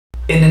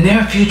In the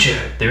near future,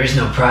 there is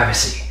no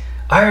privacy.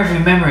 Our every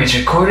memory is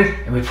recorded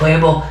and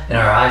replayable in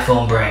our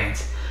iPhone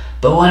brains.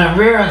 But when a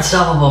rare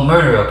unsolvable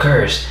murder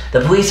occurs, the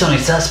police only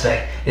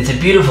suspect is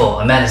a beautiful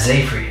Amanda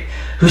Seyfried,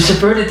 who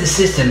subverted the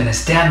system and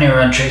is damn near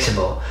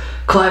untraceable.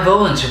 Clive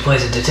Owen, who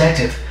plays a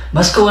detective,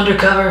 must go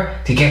undercover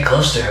to get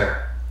close to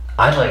her.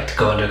 I'd like to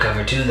go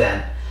undercover too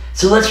then.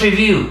 So let's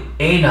review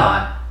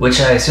Anon, which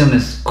I assume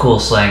is cool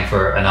slang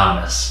for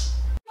anonymous.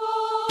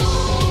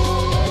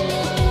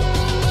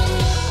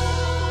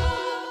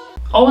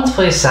 Owens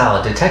plays Sal,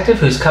 a detective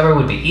whose cover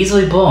would be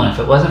easily blown if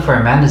it wasn't for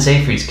Amanda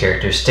Seyfried's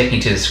character sticking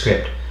to the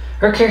script.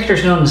 Her character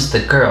is known as the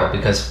Girl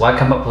because why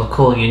come up with a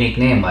cool, unique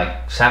name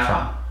like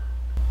Saffron?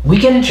 We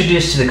get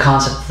introduced to the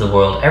concept of the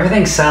world.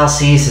 Everything Sal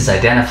sees is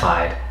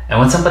identified, and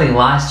when somebody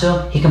lies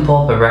to him, he can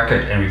pull up a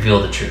record and reveal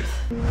the truth.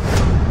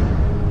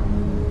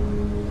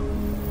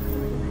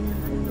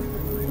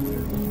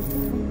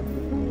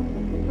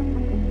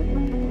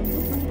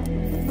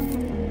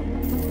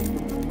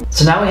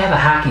 So now we have a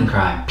hacking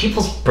crime.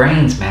 People's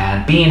brains,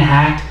 man, being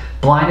hacked,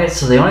 blinded,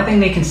 so the only thing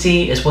they can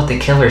see is what the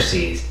killer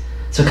sees.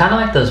 So kind of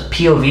like those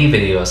POV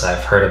videos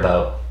I've heard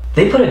about.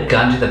 They put a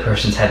gun to the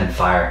person's head and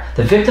fire.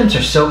 The victims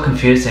are so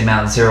confused they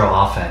mount zero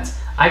offense.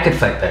 I could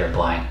fight better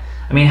blind.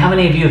 I mean, how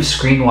many of you have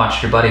screen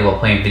watched your buddy while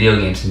playing video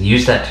games and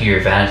used that to your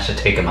advantage to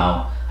take him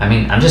out? I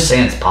mean, I'm just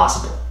saying it's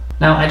possible.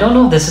 Now, I don't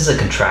know if this is a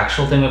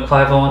contractual thing with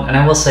Clive Owen, and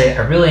I will say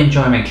I really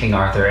enjoy my King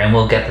Arthur, and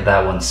we'll get to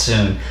that one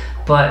soon.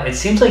 But it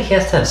seems like he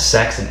has to have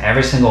sex in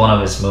every single one of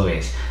his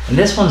movies, and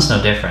this one's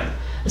no different.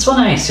 This one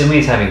I assume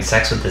he's having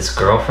sex with his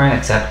girlfriend,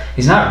 except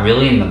he's not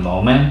really in the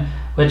moment,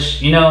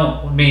 which, you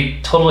know, would be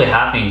totally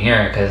happening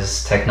here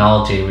because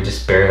technology, we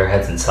just bury our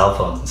heads in cell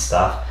phones and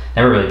stuff.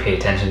 Never really pay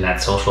attention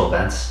at social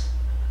events.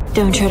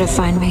 Don't try to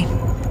find me.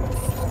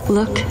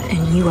 Look,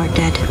 and you are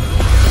dead.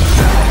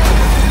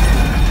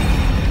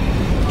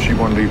 She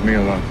won't leave me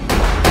alone.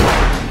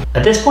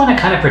 At this point, I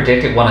kind of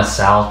predicted one of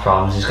Sal's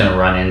problems he's going to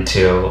run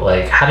into.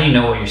 Like, how do you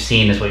know what you're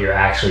seeing is what you're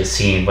actually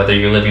seeing, whether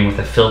you're living with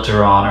a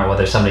filter on or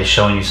whether somebody's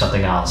showing you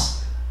something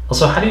else?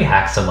 Also, how do you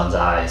hack someone's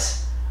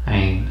eyes? I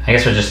mean, I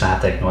guess we're just going to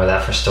have to ignore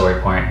that for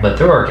story point, but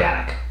they're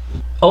organic.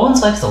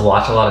 Owens likes to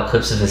watch a lot of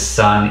clips of his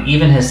son,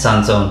 even his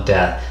son's own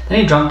death.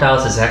 Then he drunk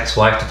dials his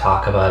ex-wife to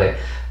talk about it,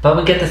 but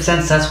we get the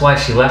sense that's why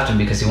she left him,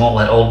 because he won't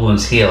let old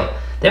wounds heal.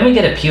 Then we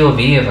get a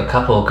POV of a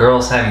couple of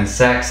girls having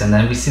sex, and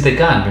then we see the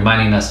gun,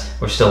 reminding us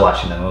we're still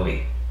watching the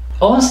movie.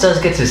 Owens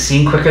does get to the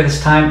scene quicker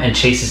this time and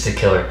chases the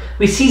killer.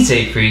 We see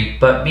Seyfried,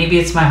 but maybe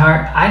it's my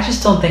heart, I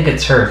just don't think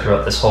it's her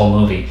throughout this whole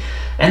movie.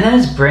 And then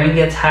his brain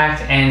gets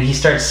hacked and he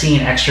starts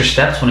seeing extra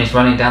steps when he's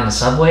running down the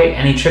subway,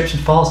 and he trips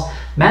and falls,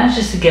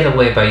 manages to get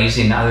away by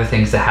using other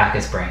things to hack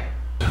his brain.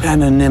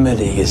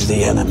 Anonymity is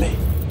the enemy.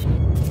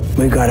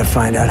 We've got to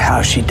find out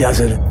how she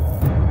does it.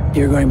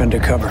 You're going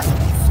undercover.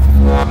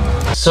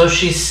 So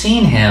she's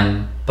seen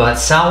him, but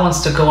Sal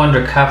wants to go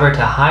undercover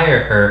to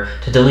hire her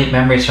to delete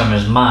memories from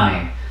his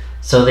mind.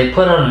 So they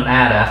put out an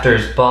ad after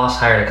his boss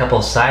hired a couple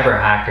of cyber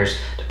hackers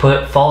to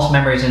put false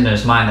memories into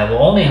his mind that will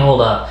only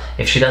hold up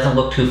if she doesn't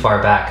look too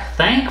far back.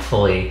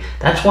 Thankfully,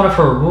 that's one of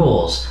her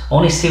rules.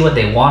 Only see what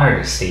they want her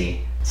to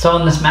see. So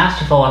in this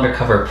masterful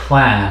undercover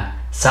plan,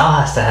 Sal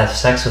has to have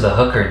sex with a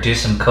hooker, do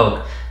some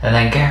coke, and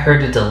then get her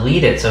to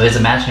delete it so his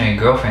imaginary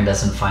girlfriend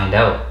doesn't find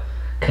out.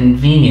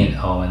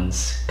 Convenient,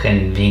 Owens.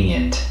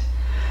 Convenient.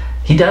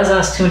 He does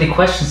ask too many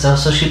questions though,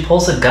 so she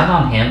pulls a gun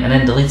on him and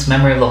then deletes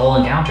memory of the whole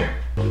encounter.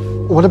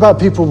 What about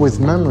people with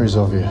memories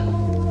of you?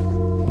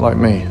 Like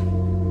me.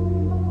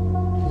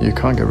 You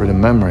can't get rid of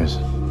memories.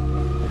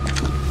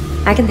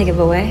 I can think of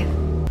a way.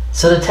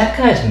 So the tech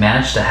guys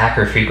manage to hack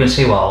her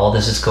frequency while all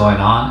this is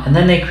going on, and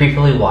then they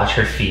creepily watch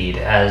her feed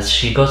as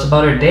she goes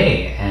about her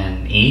day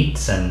and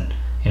eats and,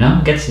 you know,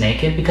 gets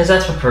naked, because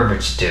that's what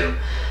perverts do.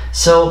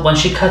 So when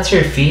she cuts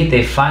her feed,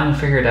 they finally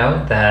figured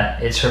out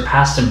that it's her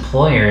past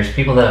employers,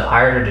 people that have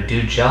hired her to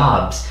do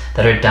jobs,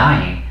 that are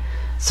dying.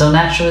 So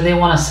naturally they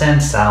want to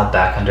send Sal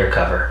back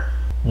undercover.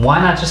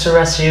 Why not just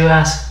arrest her, you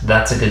ask?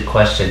 That's a good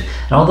question.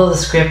 And although the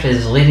script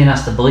is leading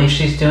us to believe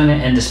she's doing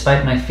it, and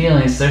despite my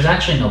feelings, there's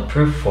actually no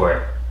proof for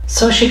it.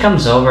 So she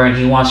comes over and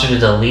he wants her to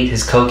delete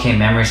his cocaine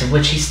memories, of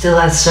which he still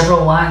has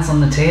several lines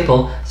on the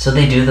table, so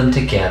they do them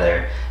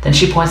together. Then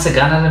she points the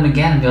gun at him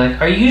again and be like,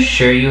 are you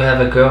sure you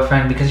have a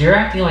girlfriend? Because you're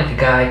acting like a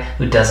guy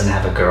who doesn't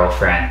have a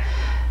girlfriend.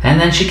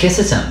 And then she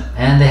kisses him,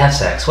 and they have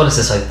sex. What is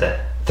this, like the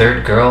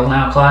third girl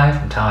now, Clive?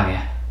 I'm telling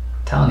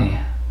you.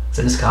 It's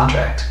in his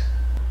contract.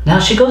 Now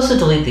she goes to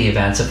delete the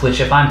events, of which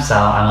if I'm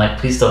Sal, I'm like,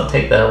 please don't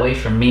take that away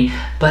from me.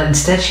 But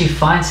instead she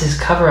finds his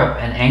cover-up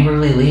and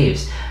angrily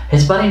leaves.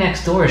 His buddy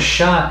next door is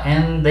shot,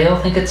 and they all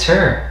think it's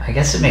her. I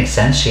guess it makes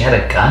sense, she had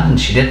a gun and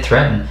she did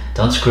threaten,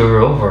 don't screw her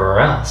over or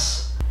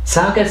else.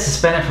 Sal gets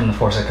suspended from the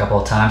force a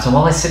couple of times, and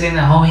while he's sitting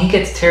at home, he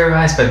gets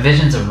terrorized by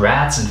visions of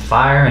rats and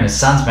fire and his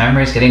son's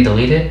memories getting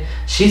deleted.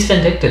 She's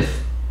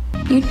vindictive.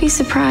 You'd be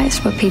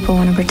surprised what people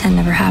want to pretend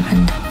never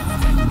happened.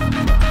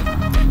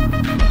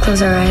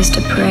 Close our eyes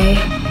to pray,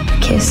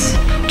 kiss,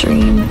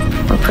 dream,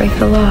 or pray for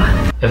the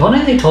law. If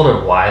only they told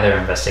her why they're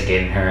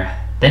investigating her.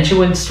 Then she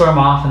wouldn't storm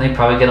off and they'd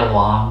probably get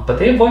along, but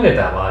they avoided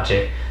that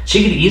logic.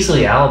 She could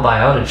easily alibi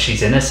out if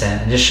she's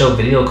innocent and just show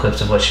video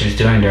clips of what she was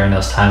doing during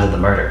those times of the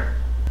murder.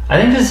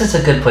 I think this is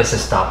a good place to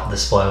stop with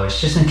the spoilers,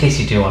 just in case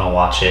you do want to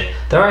watch it.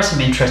 There are some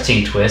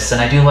interesting twists,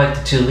 and I do like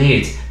the two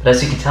leads, but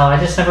as you can tell, I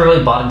just never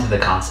really bought into the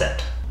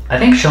concept. I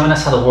think showing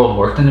us how the world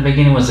worked in the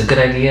beginning was a good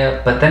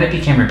idea, but then it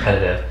became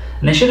repetitive,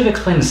 and they should have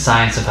explained the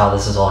science of how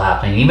this is all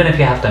happening, even if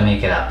you have to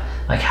make it up.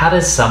 Like, how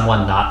does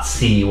someone not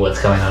see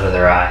what's going out of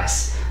their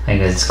eyes? Like,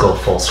 does it go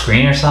full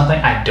screen or something?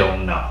 I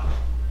don't know.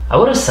 I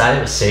would have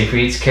sided with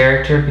Seyfried's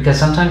character because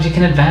sometimes you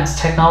can advance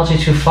technology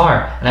too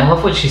far, and I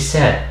love what she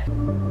said.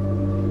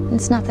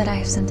 It's not that I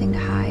have something to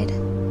hide.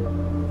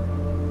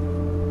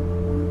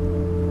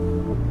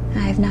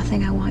 I have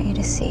nothing I want you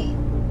to see.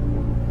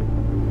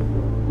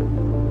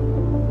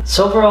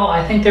 So overall,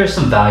 I think there's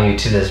some value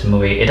to this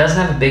movie. It doesn't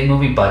have a big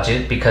movie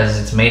budget because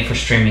it's made for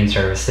streaming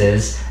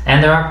services,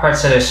 and there are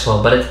parts that are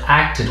slow, but it's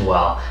acted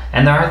well,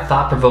 and there are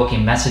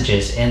thought-provoking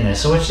messages in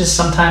this, which is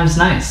sometimes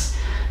nice.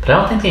 But I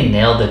don't think they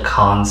nailed the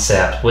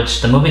concept,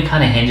 which the movie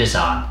kind of hinges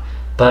on.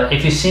 But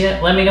if you've seen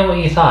it, let me know what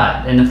you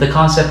thought, and if the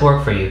concept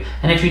worked for you,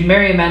 and if you'd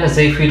marry Amanda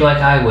Seyfried like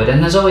I would,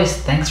 and as always,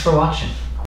 thanks for watching.